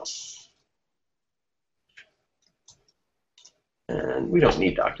everybody else. And we don't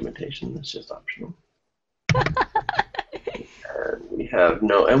need documentation, it's just optional. And we have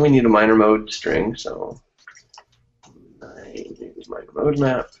no, and we need a minor mode string, so I use my mode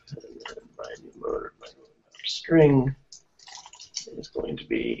map, and then my new mode map string is going to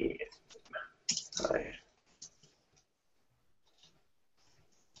be hi.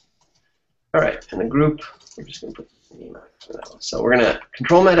 All right, and the group, we're just going to put Emacs for now. So we're going to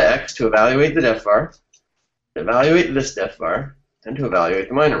control meta X to evaluate the def var, to evaluate this def var, and to evaluate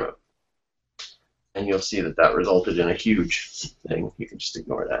the minor mode. And you'll see that that resulted in a huge thing. You can just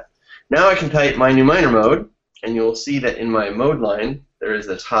ignore that. Now I can type my new minor mode, and you'll see that in my mode line there is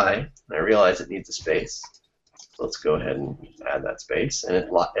this hi, and I realize it needs a space. So let's go ahead and add that space, and it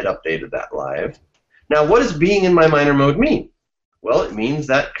updated that live. Now what does being in my minor mode mean? Well, it means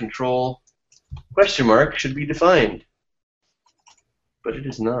that control question mark should be defined, but it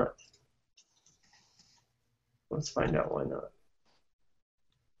is not. Let's find out why not.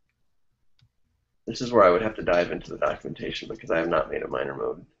 This is where I would have to dive into the documentation because I have not made a minor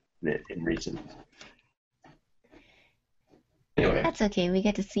mode in recent. Anyway. That's okay. We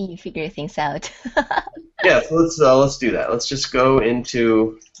get to see you figure things out. Yeah, so let's do that. Let's just go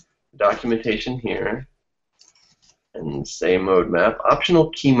into documentation here and say mode map. Optional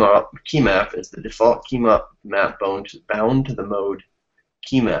key map is the default key map bound to the mode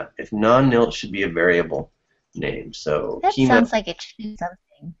key map. If non-nil, it should be a variable name. So that key sounds map, like it should be something.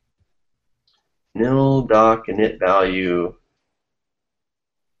 Nil doc init value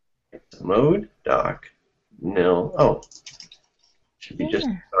mode doc nil. Oh, should be just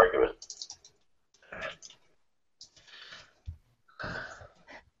an argument.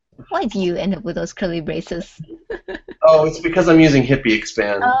 Why do you end up with those curly braces? Oh, it's because I'm using hippie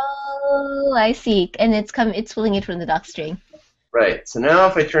expand. Oh, I see. And it's pulling it from the doc string. Right. So now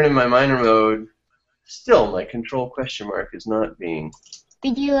if I turn in my minor mode, still my control question mark is not being.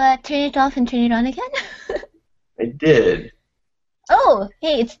 Did you turn it off and turn it on again? I did. Oh,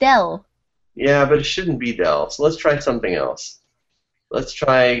 hey, it's Dell. Yeah, but it shouldn't be del. So let's try something else. Let's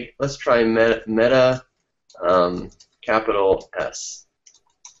try meta capital S.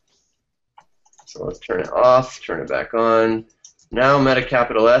 So let's turn it off, turn it back on. Now meta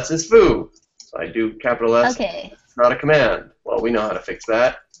capital S is foo. So I do capital S. Okay. It's not a command. Well, we know how to fix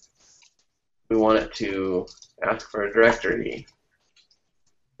that. We want it to ask for a directory.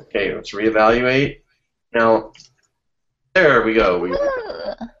 Okay, let's reevaluate. Now, there we go.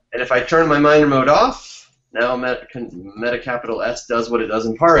 And if I turn my minor mode off, now meta capital S does what it does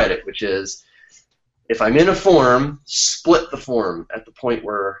in paredit, which is if I'm in a form, split the form at the point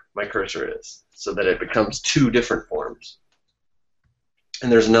where my cursor is, so that it becomes two different forms.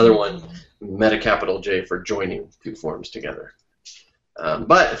 And there's another one, meta capital J, for joining two forms together.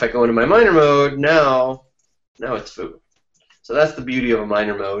 But if I go into my minor mode, now it's foo. So that's the beauty of a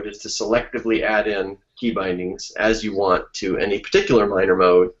minor mode, is to selectively add in key bindings as you want to any particular minor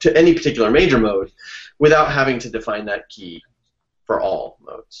mode, to any particular major mode, without having to define that key for all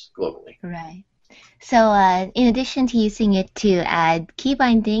modes globally. Right. So in addition to using it to add key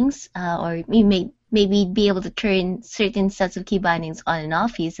bindings, or you may maybe be able to turn certain sets of key bindings on and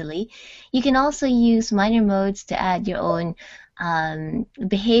off easily, you can also use minor modes to add your own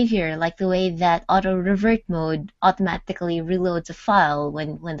behavior, like the way that auto revert mode automatically reloads a file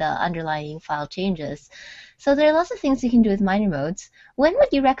when the underlying file changes. So there are lots of things you can do with minor modes. When would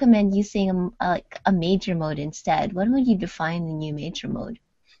you recommend using a major mode instead? When would you define the new major mode?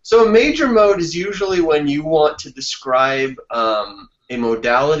 So a major mode is usually when you want to describe a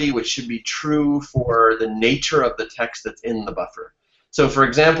modality which should be true for the nature of the text that's in the buffer. So for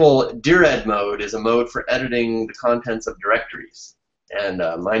example, dired mode is a mode for editing the contents of directories. And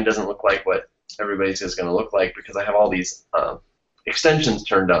mine doesn't look like what everybody's is going to look like because I have all these extensions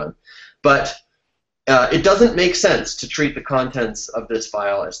turned on. But it doesn't make sense to treat the contents of this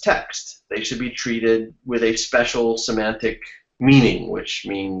file as text. They should be treated with a special semantic meaning, which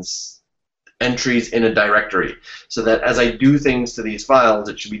means entries in a directory, so that as I do things to these files,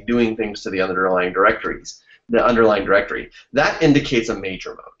 it should be doing things to the underlying directories, the underlying directory. That indicates a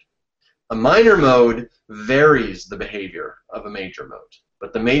major mode. A minor mode varies the behavior of a major mode,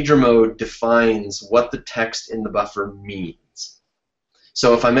 but the major mode defines what the text in the buffer means.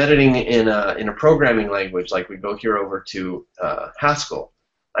 So if I'm editing in a programming language, like we go here over to Haskell,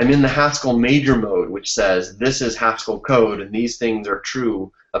 I'm in the Haskell major mode, which says this is Haskell code and these things are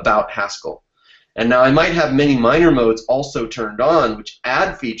true about Haskell. And now I might have many minor modes also turned on which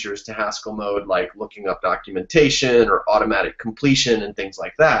add features to Haskell mode, like looking up documentation or automatic completion and things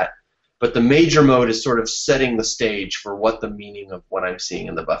like that. But the major mode is sort of setting the stage for what the meaning of what I'm seeing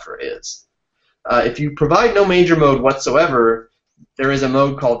in the buffer is. If you provide no major mode whatsoever, there is a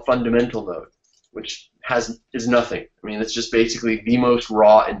mode called fundamental mode, which is nothing. I mean, it's just basically the most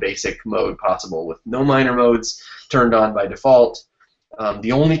raw and basic mode possible with no minor modes turned on by default.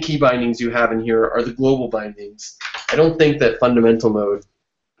 The only key bindings you have in here are the global bindings. I don't think that fundamental mode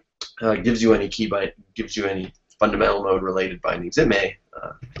gives you any fundamental mode related bindings. It may.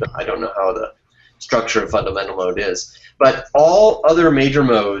 I don't know how the structure of fundamental mode is. But all other major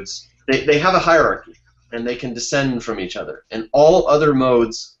modes, they have a hierarchy, and they can descend from each other. And all other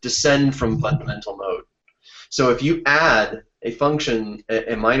modes descend from fundamental mode. So if you add a function,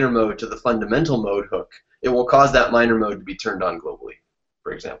 a minor mode, to the fundamental mode hook, it will cause that minor mode to be turned on globally,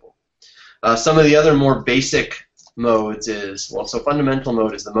 for example. Some of the other more basic modes is, well, so fundamental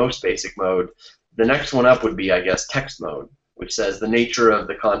mode is the most basic mode. The next one up would be, I guess, text mode, which says the nature of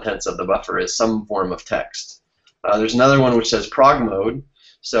the contents of the buffer is some form of text. There's another one which says prog mode,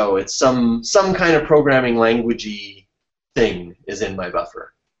 so it's some kind of programming languagey thing is in my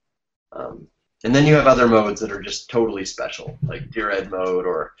buffer. And then you have other modes that are just totally special, like dired mode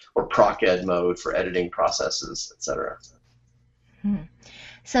or proced mode for editing processes, etc.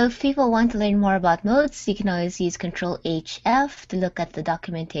 So if people want to learn more about modes, you can always use Control-HF to look at the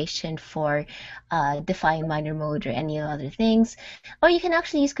documentation for define minor mode or any other things. Or you can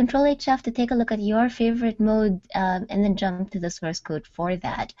actually use Control-HF to take a look at your favorite mode and then jump to the source code for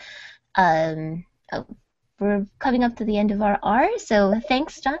that. We're coming up to the end of our hour, so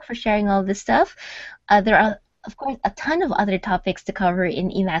thanks, John, for sharing all this stuff. There are, of course, a ton of other topics to cover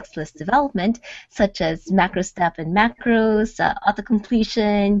in Emacs Lisp development, such as macro step and macros,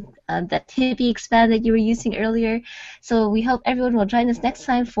 auto-completion, that Tippy expand that you were using earlier. So we hope everyone will join us next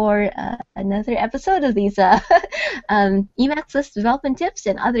time for another episode of these Emacs Lisp development tips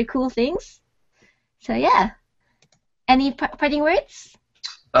and other cool things. So yeah, any parting words?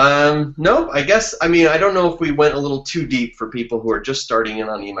 No, I guess, I mean, I don't know if we went a little too deep for people who are just starting in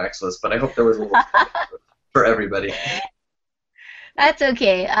on Emacs Lisp, but I hope there was a little for everybody. That's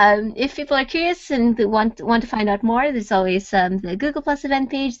okay. If people are curious and they want to find out more, there's always the Google Plus event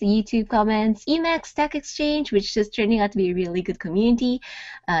page, the YouTube comments, Emacs Stack Exchange, which is turning out to be a really good community,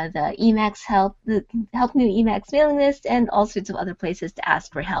 the help new Emacs mailing list, and all sorts of other places to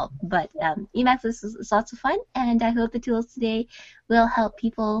ask for help. But Emacs is lots of fun, and I hope the tools today will help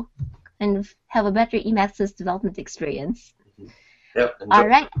people kind of have a better Emacs list development experience. Yep. All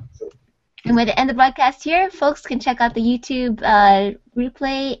right. I'm going to end the broadcast here. Folks can check out the YouTube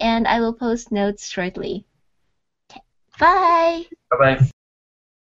replay, and I will post notes shortly. Okay. Bye! Bye-bye.